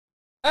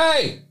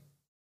Hey!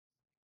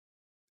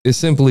 Is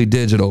Simply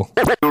Digital.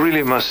 You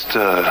really must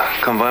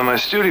come by my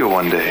studio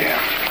one day.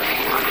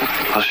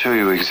 I'll show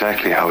you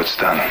exactly how it's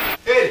done.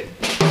 Hey!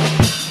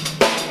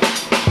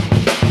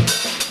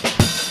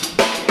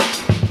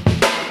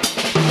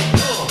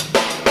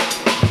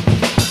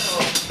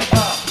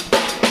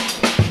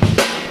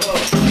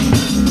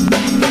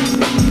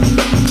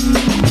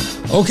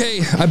 Okay,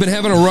 I've been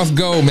having a rough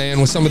go,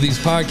 man, with some of these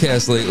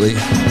podcasts lately.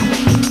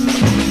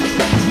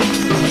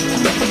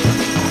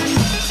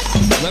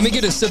 Let me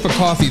get a sip of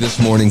coffee this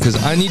morning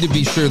because I need to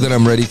be sure that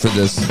I'm ready for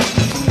this.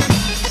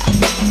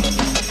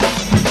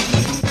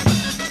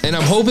 And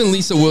I'm hoping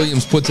Lisa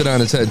Williams puts it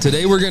on its head.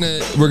 Today we're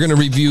gonna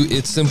review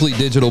It's Simply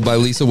Digital by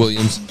Lisa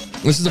Williams.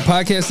 This is a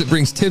podcast that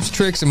brings tips,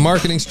 tricks, and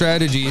marketing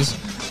strategies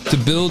to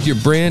build your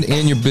brand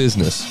and your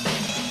business.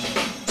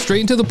 Straight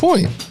and to the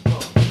point.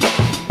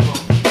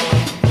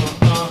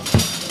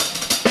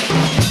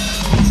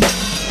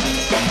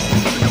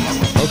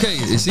 Okay,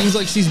 it seems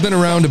like she's been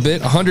around a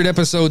bit. 100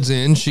 episodes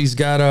in, she's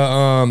got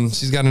an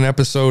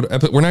episode.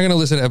 We're not going to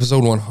listen to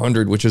episode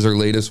 100, which is her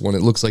latest one.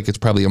 It looks like it's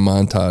probably a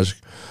montage.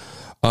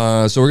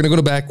 So we're going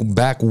to go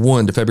back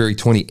one to February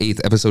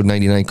 28th, episode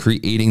 99,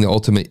 creating the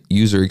ultimate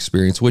user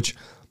experience, which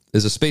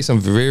is a space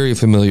I'm very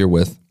familiar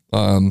with.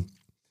 And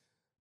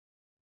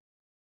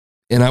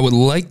I would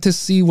like to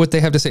see what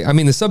they have to say. I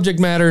mean, the subject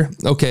matter,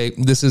 okay,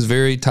 this is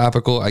very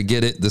topical. I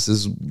get it. This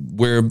is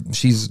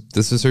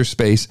her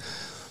space.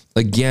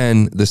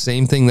 Again, the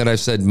same thing that I've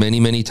said many,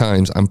 many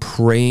times. I'm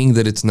praying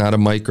that it's not a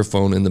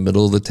microphone in the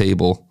middle of the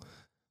table.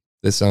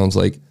 This sounds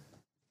like,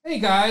 hey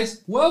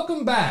guys,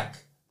 welcome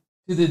back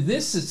to the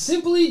This is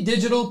Simply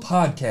Digital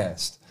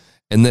podcast.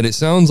 And that it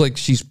sounds like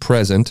she's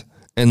present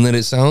and that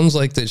it sounds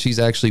like that she's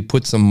actually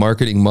put some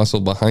marketing muscle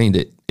behind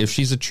it. If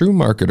she's a true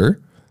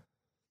marketer,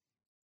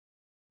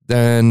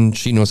 then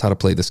she knows how to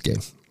play this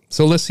game.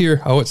 So let's hear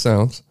how it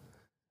sounds.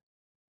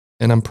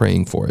 And I'm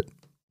praying for it.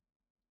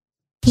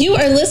 You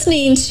are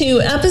listening to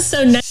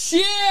episode...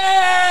 Shit!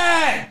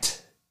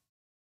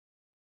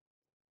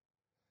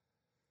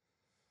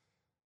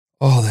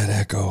 Oh, that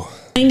echo.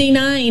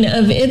 99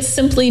 of It's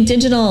Simply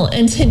Digital.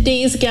 And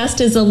today's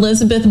guest is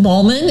Elizabeth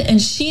Bowman, and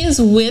she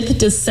is with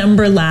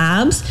December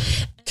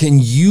Labs.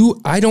 You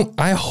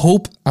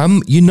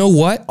know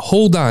what?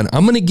 Hold on.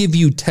 I'm going to give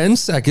you 10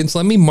 seconds.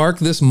 Let me mark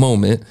this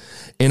moment,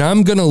 and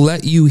I'm going to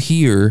let you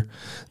hear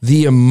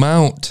the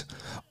amount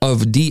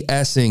of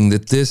de-essing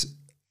that this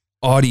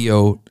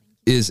audio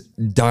is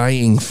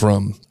dying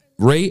from.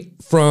 Right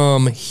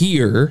from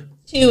here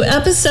to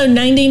episode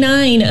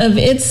 99 of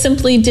It's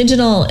Simply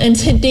Digital. And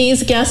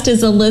today's guest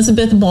is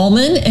Elizabeth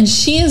Bowman, and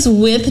she is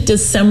with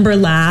December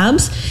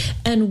Labs.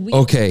 And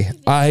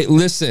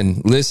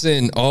listen.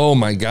 Oh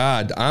my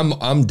God.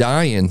 I'm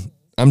dying.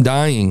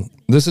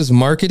 This is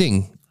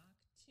marketing.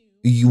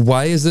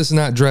 Why is this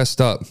not dressed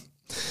up?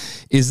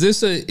 Is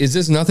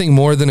this nothing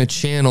more than a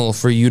channel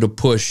for you to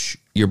push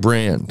your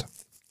brand?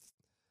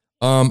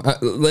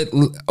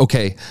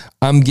 Okay,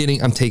 I'm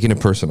taking it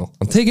personal.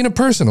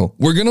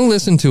 We're going to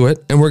listen to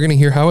it and we're going to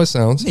hear how it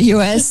sounds.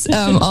 US,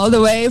 all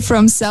the way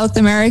from South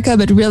America,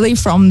 but really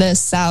from the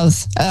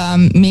South,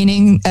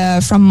 meaning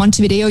from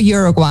Montevideo,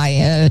 Uruguay,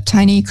 a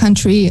tiny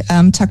country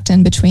tucked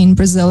in between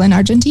Brazil and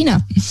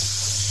Argentina.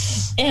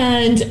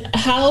 And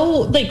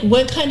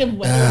what kind of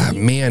weather?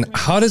 Man,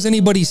 how does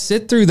anybody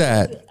sit through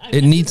that?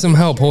 It needs some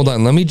help. Hold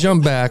on. Let me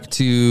jump back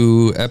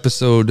to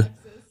episode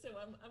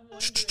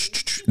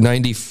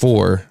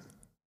 94.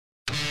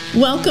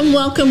 Welcome,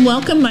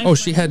 my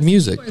she had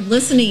music. We're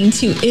listening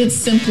to It's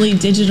Simply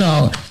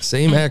Digital.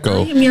 Same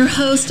echo. I am your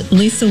host,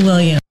 Lisa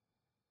Williams.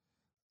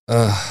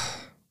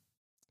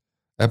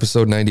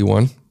 Episode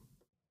 91.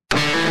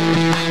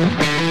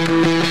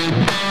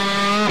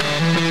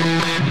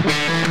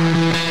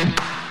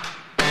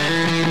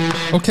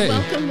 Okay.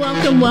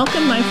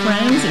 Welcome, my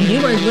friends. You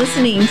are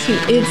listening to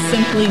It's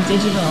Simply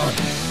Digital.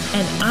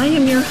 And I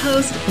am your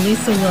host,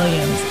 Lisa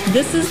Williams.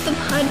 This is the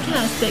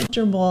podcast that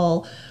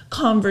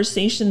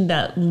conversation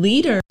that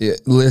leader. Yeah,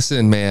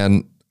 listen,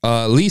 man.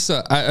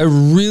 Lisa, I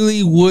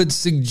really would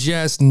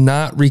suggest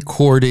not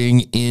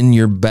recording in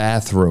your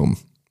bathroom,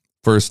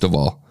 first of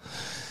all.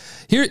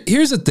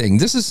 Here's the thing.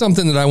 This is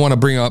something that I want to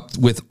bring up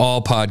with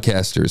all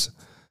podcasters.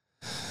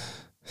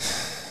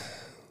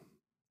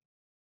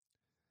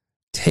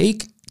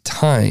 Take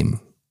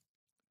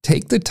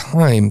the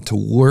time to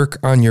work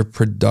on your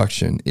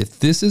production. If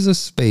this is a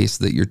space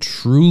that you're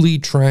truly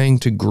trying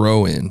to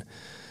grow in,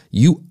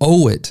 you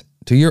owe it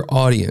to your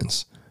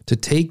audience to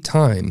take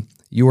time.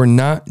 You are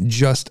not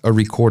just a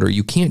recorder.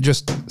 You can't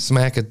just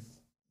smack a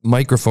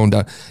microphone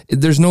down.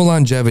 There's no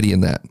longevity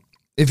in that.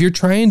 If you're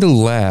trying to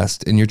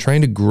last and you're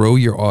trying to grow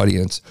your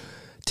audience,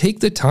 take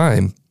the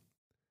time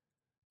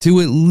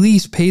to at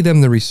least pay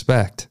them the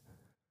respect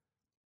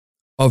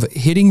of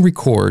hitting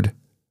record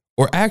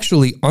or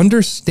actually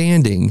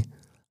understanding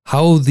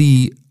how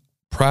the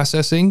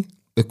processing,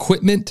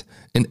 equipment,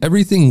 and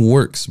everything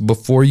works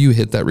before you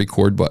hit that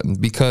record button.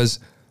 Because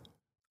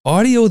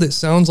audio that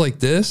sounds like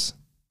this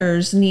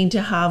need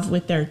to have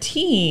with their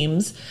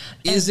teams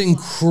is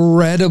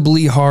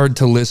incredibly hard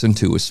to listen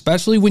to,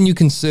 especially when you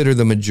consider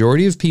the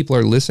majority of people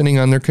are listening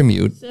on their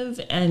commute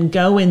and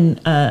go in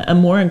a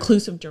more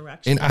inclusive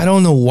direction. And I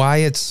don't know why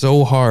it's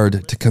so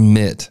hard to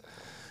commit.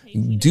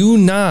 Do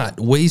not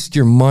waste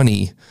your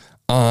money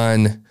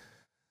on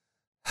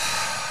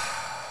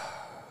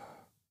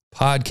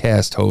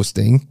podcast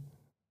hosting.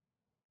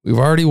 We've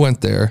already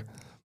went there.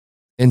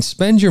 And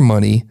spend your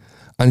money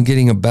on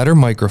getting a better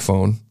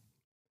microphone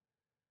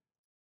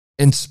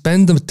and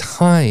spend the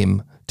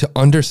time to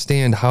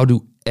understand how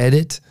to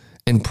edit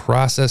and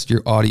process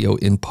your audio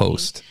in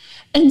post.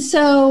 And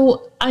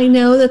so I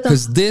know that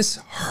because this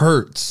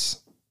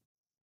hurts.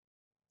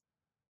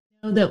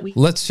 That we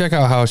let's check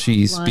out how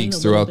she speaks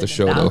throughout the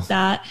show, though.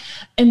 That,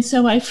 and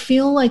so I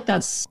feel like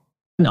that's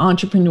an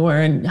entrepreneur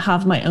and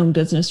have my own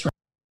business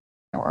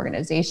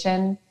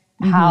organization.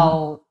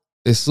 How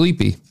it's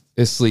sleepy.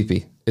 It's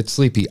sleepy. It's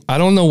sleepy. I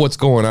don't know what's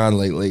going on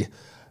lately.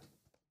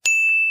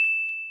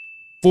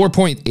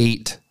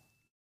 4.8.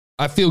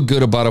 I feel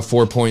good about a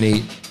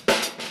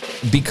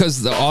 4.8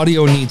 because the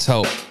audio needs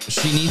help.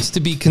 She needs to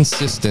be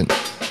consistent.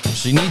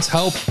 She needs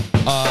help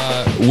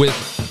with,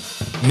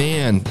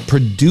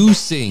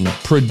 producing.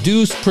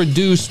 Produce.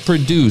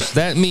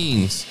 That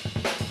means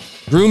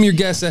groom your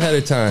guests ahead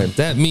of time.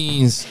 That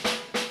means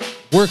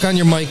work on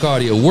your mic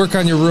audio, work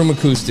on your room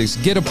acoustics,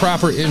 get a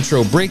proper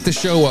intro, break the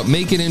show up,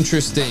 make it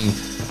interesting,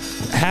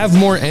 have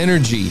more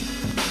energy,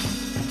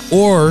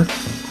 or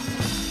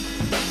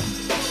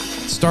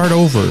start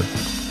over.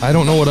 I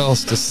don't know what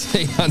else to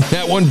say on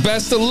that one.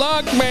 Best of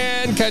luck,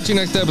 man. Catch you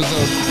next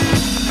episode.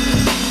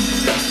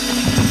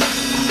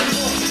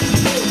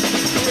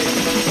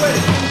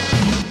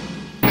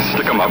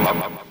 Stick 'em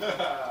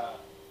up.